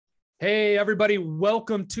Hey, everybody.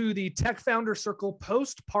 Welcome to the Tech Founder Circle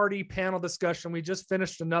post-party panel discussion. We just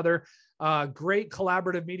finished another great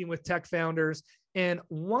collaborative meeting with tech founders. And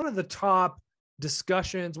one of the top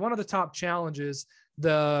discussions, one of the top challenges,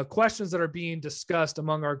 the questions that are being discussed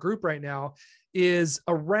among our group right now is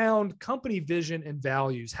around company vision and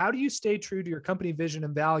values. How do you stay true to your company vision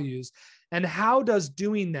and values? And how does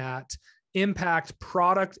doing that impact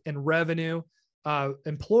product and revenue,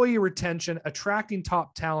 employee retention, attracting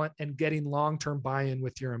top talent, and getting long-term buy-in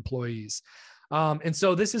with your employees? And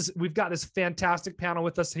so we've got this fantastic panel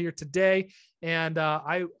with us here today. And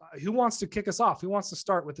who wants to kick us off? Who wants to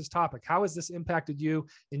start with this topic? How has this impacted you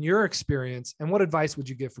in your experience? And what advice would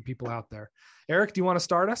you give for people out there? Eric, do you want to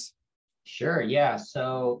start us? Sure. Yeah.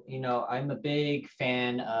 So, I'm a big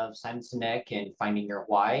fan of Simon Sinek and finding your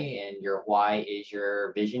why, and your why is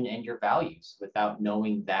your vision and your values. Without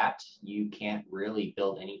knowing that, you can't really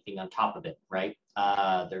build anything on top of it, right?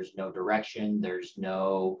 There's no direction. There's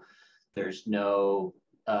no, you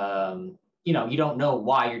don't know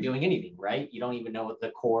why you're doing anything, right? You don't even know what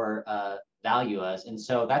the core value is. And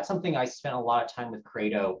so that's something I spent a lot of time with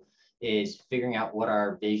Credo, is figuring out what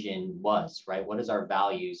our vision was, right? What is our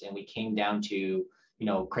values? And we came down to,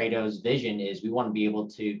 Credo's vision is we want to be able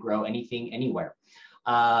to grow anything, anywhere.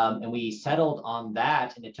 And we settled on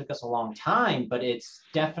that, and it took us a long time, but it's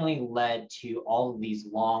definitely led to all of these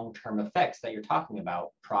long-term effects that you're talking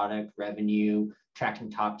about: product, revenue, attracting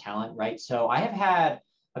top talent, right? So I've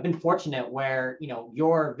been fortunate where,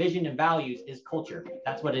 your vision and values is culture.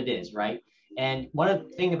 That's what it is, right? And one of the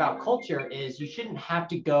thing about culture is you shouldn't have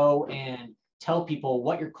to go and tell people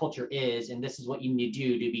what your culture is and this is what you need to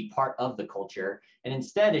do to be part of the culture. And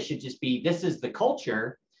instead, it should just be, this is the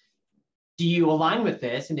culture. Do you align with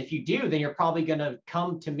this? And if you do, then you're probably going to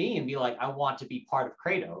come to me and be like, I want to be part of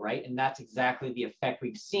Credo, right? And that's exactly the effect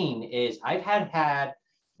we've seen. Is I've had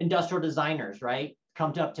industrial designers, right,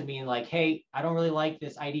 come up to me and like, hey, I don't really like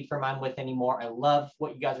this ID firm I'm with anymore. I love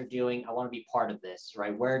what you guys are doing. I want to be part of this,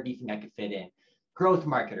 right? Where do you think I could fit in? Growth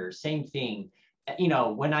marketers, same thing.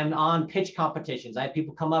 When I'm on pitch competitions, I have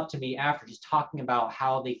people come up to me after just talking about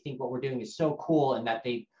how they think what we're doing is so cool and that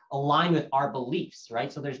they align with our beliefs,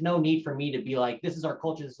 right? So there's no need for me to be like, this is our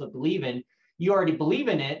culture, this is what we believe in. You already believe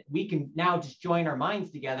in it. We can now just join our minds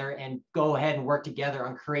together and go ahead and work together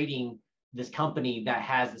on creating this company that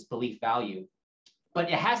has this belief value. But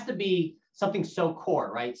it has to be something so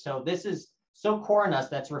core, right? So this is so core in us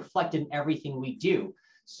that's reflected in everything we do.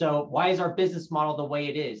 So why is our business model the way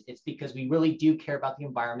it is? It's because we really do care about the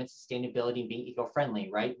environment, sustainability, and being eco-friendly,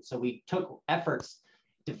 right? So we took efforts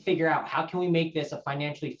to figure out how can we make this a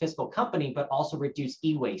financially fiscal company, but also reduce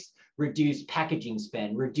e-waste, reduce packaging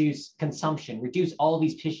spend, reduce consumption, reduce all of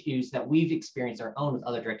these issues that we've experienced our own with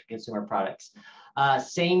other direct-to-consumer products.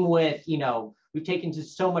 Same with, we've taken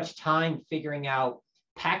just so much time figuring out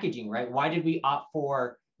packaging, right? Why did we opt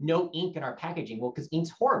for no ink in our packaging? Well, because ink's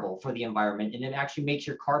horrible for the environment and it actually makes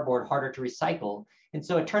your cardboard harder to recycle. And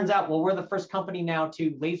so it turns out, well, we're the first company now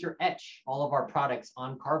to laser etch all of our products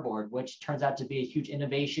on cardboard, which turns out to be a huge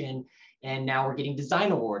innovation. And now we're getting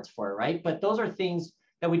design awards for it, right? But those are things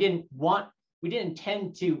that we didn't want. We didn't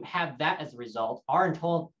intend to have that as a result. Our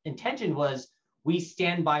intention was, we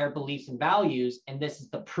stand by our beliefs and values, and this is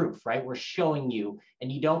the proof, right? We're showing you,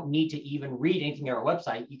 and you don't need to even read anything on our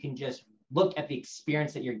website. You can just look at the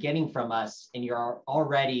experience that you're getting from us, and you're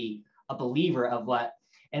already a believer of what.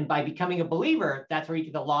 And by becoming a believer, that's where you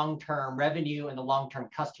get the long-term revenue and the long-term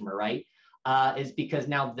customer, right? Is because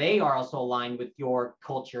now they are also aligned with your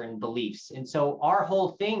culture and beliefs. And so our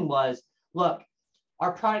whole thing was, look,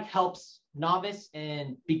 our product helps novice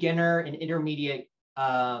and beginner and intermediate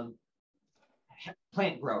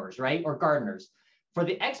plant growers, right? Or gardeners. For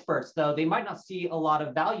the experts, though, they might not see a lot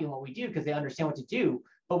of value in what we do because they understand what to do.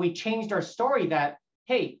 But we changed our story that,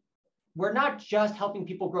 hey, we're not just helping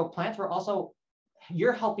people grow plants.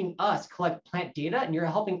 You're helping us collect plant data, and you're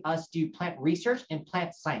helping us do plant research and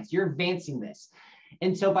plant science. You're advancing this.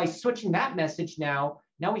 And so by switching that message now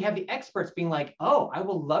we have the experts being like, oh, I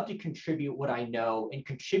will love to contribute what I know and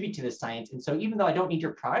contribute to the science. And so even though I don't need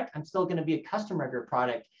your product, I'm still going to be a customer of your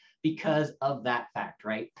product because of that fact,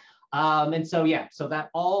 right? And so, yeah, so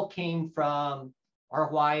that all came from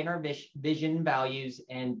our why and our vision and values,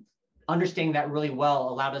 and understanding that really well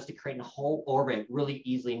allowed us to create a whole orbit really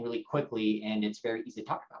easily and really quickly, and it's very easy to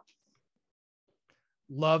talk about.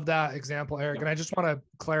 Love that example, Eric. Yep. And I just want to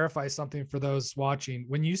clarify something for those watching.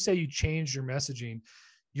 When you say you changed your messaging,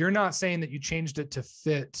 you're not saying that you changed it to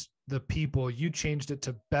fit the people. You changed it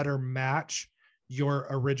to better match your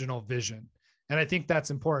original vision. And I think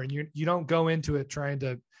that's important. You don't go into it trying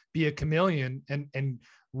to be a chameleon and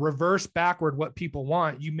reverse backward what people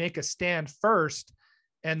want. You make a stand first,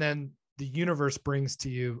 and then the universe brings to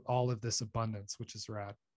you all of this abundance, which is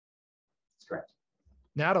rad. That's correct.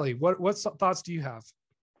 Natalie, what thoughts do you have?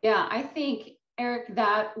 Yeah, I think, Eric,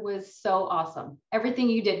 that was so awesome. Everything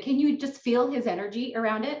you did. Can you just feel his energy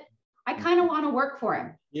around it? I kind of want to work for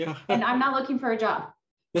him. Yeah. And I'm not looking for a job,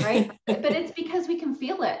 right? But it's because we can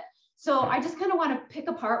feel it. So I just kind of want to pick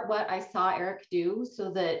apart what I saw Eric do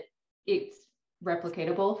so that it's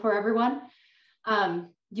replicatable for everyone.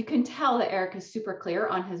 You can tell that Eric is super clear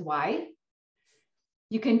on his why.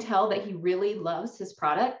 You can tell that he really loves his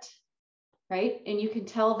product, right? And you can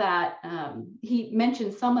tell that he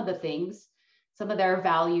mentioned some of the things, some of their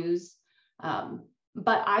values,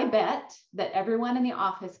 but I bet that everyone in the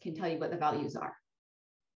office can tell you what the values are.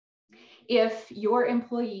 If your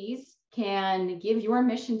employees can give your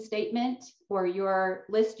mission statement or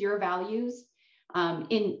list your values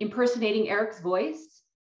in impersonating Eric's voice,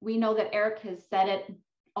 we know that Eric has said it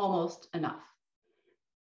almost enough.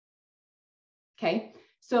 Okay,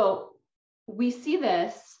 so we see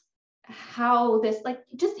this, how this, like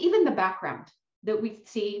just even the background that we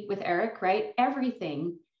see with Eric, right?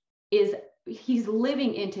 Everything is, he's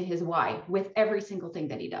living into his why with every single thing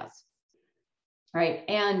that he does. Right.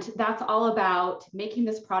 And that's all about making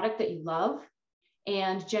this product that you love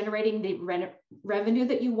and generating the revenue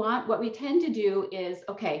that you want. What we tend to do is,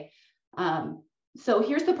 okay, so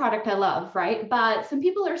here's the product I love, right? But some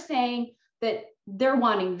people are saying that they're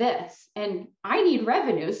wanting this and I need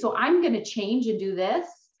revenue. So I'm going to change and do this.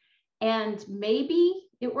 And maybe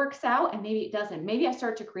it works out and maybe it doesn't. Maybe I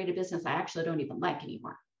start to create a business I actually don't even like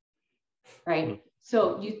anymore. Right.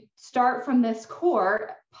 So you start from this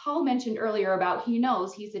core. Paul mentioned earlier about he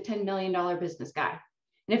knows he's a $10 million business guy.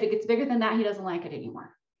 And if it gets bigger than that, he doesn't like it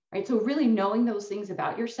anymore. Right. So really knowing those things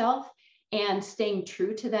about yourself and staying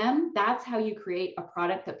true to them, that's how you create a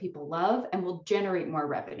product that people love and will generate more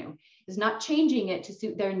revenue. Is not changing it to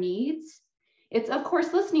suit their needs. It's, of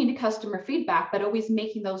course, listening to customer feedback, but always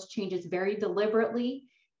making those changes very deliberately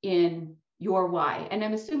in your why. And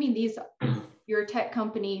I'm assuming these, your tech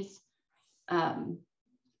companies,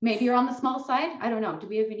 maybe you're on the small side. I don't know. Do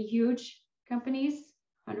we have any huge companies,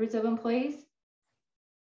 hundreds of employees?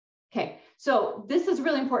 Okay. So this is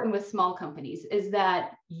really important with small companies, is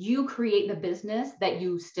that you create the business that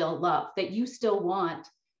you still love, that you still want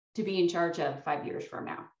to be in charge of 5 years from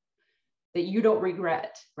now, that you don't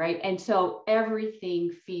regret, right? And so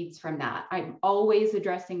everything feeds from that. I'm always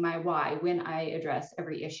addressing my why when I address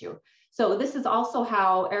every issue. So this is also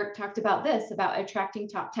how Eric talked about this, about attracting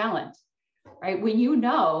top talent, right? When you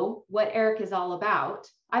know what Eric is all about,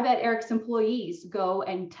 I bet Eric's employees go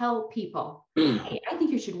and tell people, hey, I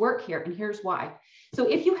think you should work here, and here's why. So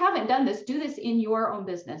if you haven't done this, do this in your own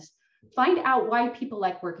business. Find out why people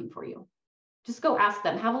like working for you. Just go ask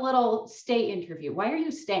them, have a little stay interview. Why are you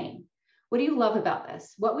staying? What do you love about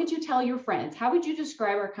this? What would you tell your friends? How would you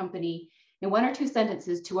describe our company in 1 or 2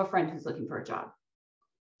 sentences to a friend who's looking for a job?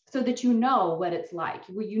 So that you know what it's like,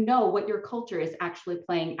 you know what your culture is actually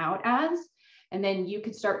playing out as, and then you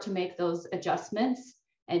can start to make those adjustments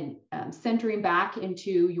and centering back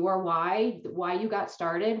into your why you got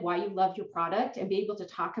started, why you love your product, and be able to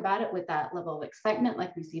talk about it with that level of excitement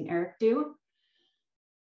like we've seen Eric do.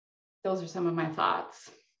 Those are some of my thoughts.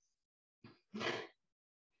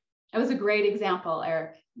 That was a great example,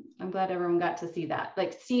 Eric. I'm glad everyone got to see that,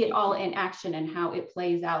 like see it all in action and how it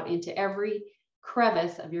plays out into every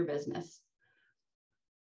crevice of your business.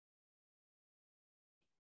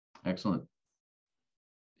 Excellent.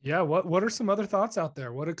 Yeah. What are some other thoughts out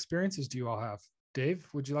there? What experiences do you all have? Dave,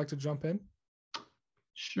 would you like to jump in?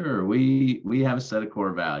 Sure. We have a set of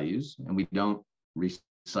core values, and we don't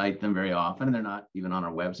recite them very often, and they're not even on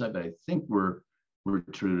our website, but I think we're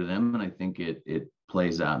true to them, and I think it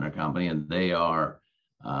plays out in our company, and they are,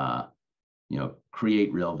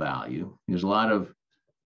 create real value. There's a lot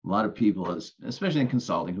of people, especially in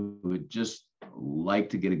consulting, who would just like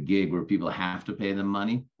to get a gig where people have to pay them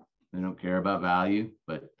money. They don't care about value.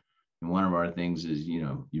 But one of our things is,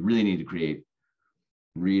 you really need to create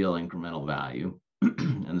real incremental value.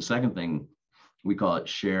 And the second thing, we call it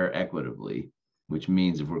share equitably, which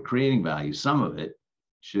means if we're creating value, some of it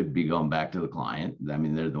should be going back to the client. I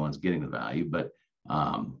mean, they're the ones getting the value, but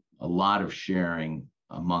a lot of sharing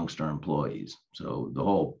amongst our employees. So the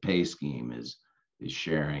whole pay scheme is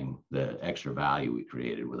sharing the extra value we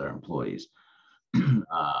created with our employees. And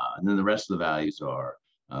then the rest of the values are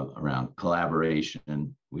around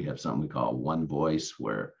collaboration. We have something we call one voice,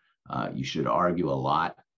 where you should argue a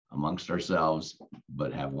lot amongst ourselves,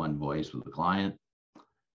 but have one voice with the client.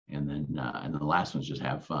 And then the last one's just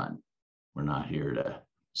have fun. We're not here to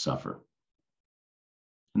suffer.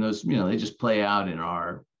 And those, they just play out in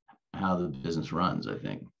how the business runs, I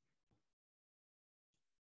think.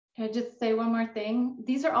 Can I just say one more thing?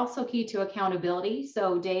 These are also key to accountability.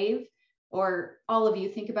 So Dave, or all of you,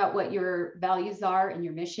 think about what your values are and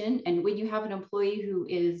your mission. And when you have an employee who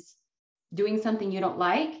is doing something you don't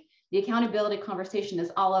like, the accountability conversation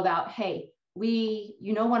is all about, hey,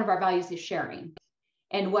 one of our values is sharing.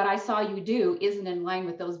 And what I saw you do isn't in line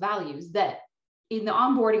with those values that in the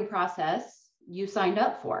onboarding process you signed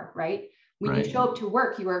up for, right? When you show up to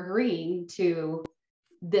work, you are agreeing to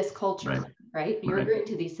this culture, right? You're agreeing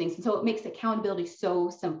to these things. And so it makes accountability so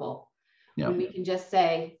simple. When we can just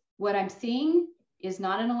say, what I'm seeing is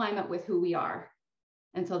not in alignment with who we are.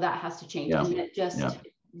 And so that has to change. And it just,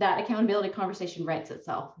 that accountability conversation writes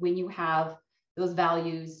itself when you have those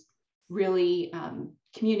values really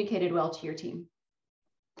communicated well to your team.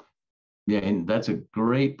 Yeah, and that's a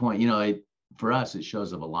great point. For us, it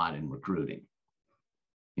shows up a lot in recruiting.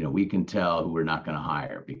 We can tell who we're not going to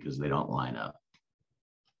hire because they don't line up.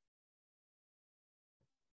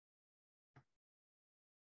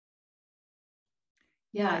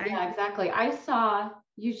 Yeah, exactly. I saw,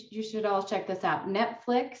 you should all check this out.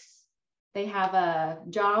 Netflix, they have a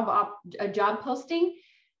job posting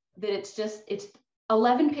that it's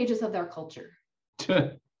 11 pages of their culture.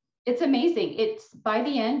 It's amazing. It's by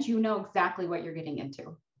the end, you know exactly what you're getting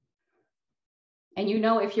into. And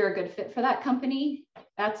if you're a good fit for that company,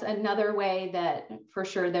 that's another way that for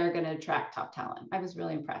sure they're going to attract top talent. I was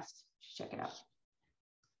really impressed. Check it out.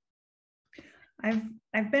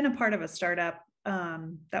 I've been a part of a startup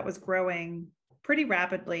that was growing pretty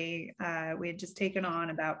rapidly. We had just taken on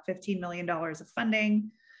about $15 million of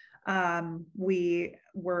funding. We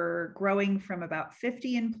were growing from about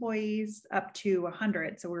 50 employees up to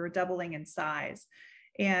 100. So we were doubling in size.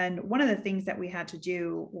 And one of the things that we had to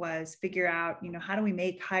do was figure out, how do we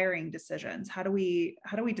make hiring decisions? How do we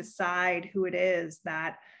decide who it is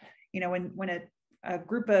that, when a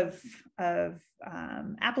group of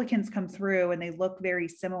applicants come through and they look very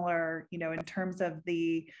similar, in terms of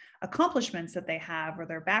the accomplishments that they have or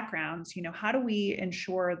their backgrounds, how do we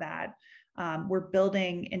ensure that we're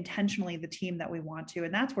building intentionally the team that we want to?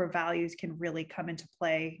 And that's where values can really come into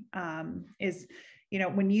play.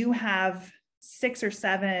 When you have 6 or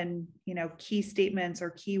 7, key statements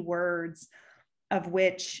or key words of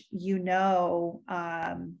which, is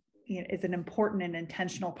an important and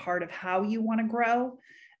intentional part of how you want to grow,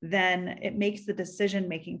 then it makes the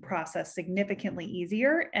decision-making process significantly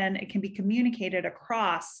easier, and it can be communicated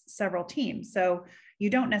across several teams. So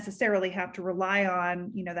you don't necessarily have to rely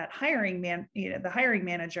on, that the hiring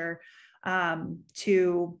manager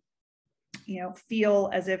to feel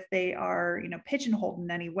as if they are, pigeonholed in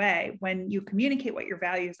any way. When you communicate what your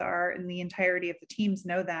values are and the entirety of the teams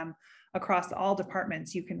know them across all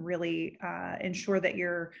departments, you can really ensure that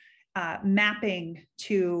you're mapping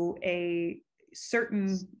to a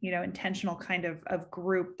certain, intentional kind of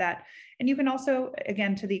group that, and you can also,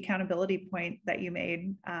 again, to the accountability point that you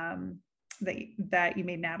made, that you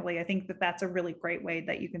made, Natalie, I think that's a really great way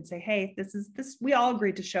that you can say, hey, this, we all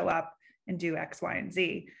agreed to show up and do X, Y, and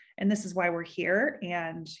Z. And this is why we're here.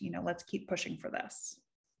 And, let's keep pushing for this.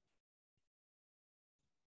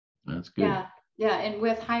 That's good. Yeah. And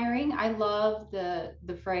with hiring, I love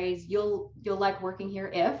the phrase, you'll like working here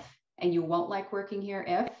if, and you won't like working here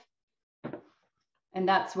if. And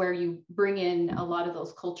that's where you bring in a lot of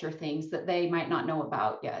those culture things that they might not know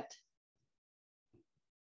about yet.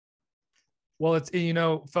 Well, it's,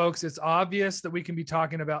 folks, it's obvious that we can be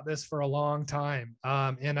talking about this for a long time.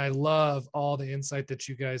 And I love all the insight that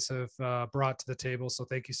you guys have brought to the table. So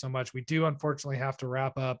thank you so much. We do unfortunately have to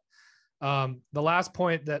wrap up. The last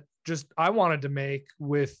point that I wanted to make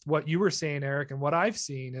with what you were saying, Eric, and what I've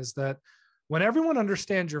seen is that when everyone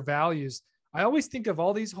understands your values, I always think of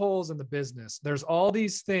all these holes in the business. There's all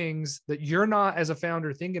these things that you're not as a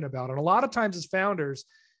founder thinking about. And a lot of times as founders,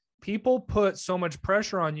 people put so much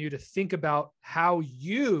pressure on you to think about how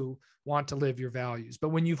you want to live your values. But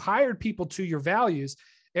when you've hired people to your values,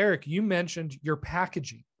 Eric, you mentioned your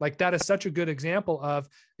packaging. Like that is such a good example of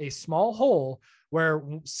a small hole where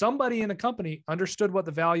somebody in a company understood what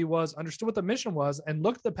the value was, understood what the mission was, and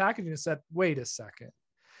looked at the packaging and said, wait a second.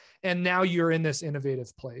 And now you're in this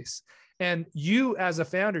innovative place. And you as a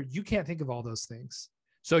founder, you can't think of all those things.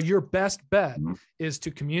 So your best bet is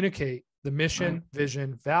to communicate the mission,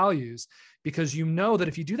 vision, values, because you know that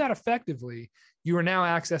if you do that effectively, you are now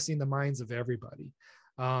accessing the minds of everybody.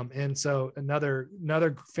 And so another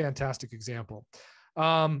fantastic example.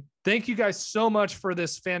 Thank you guys so much for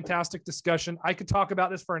this fantastic discussion. I could talk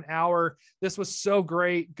about this for an hour. This was so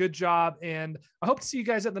great. Good job. And I hope to see you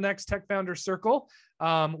guys at the next Tech Founder Circle.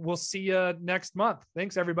 We'll see you next month.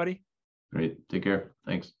 Thanks, everybody. Great. Take care.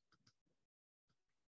 Thanks.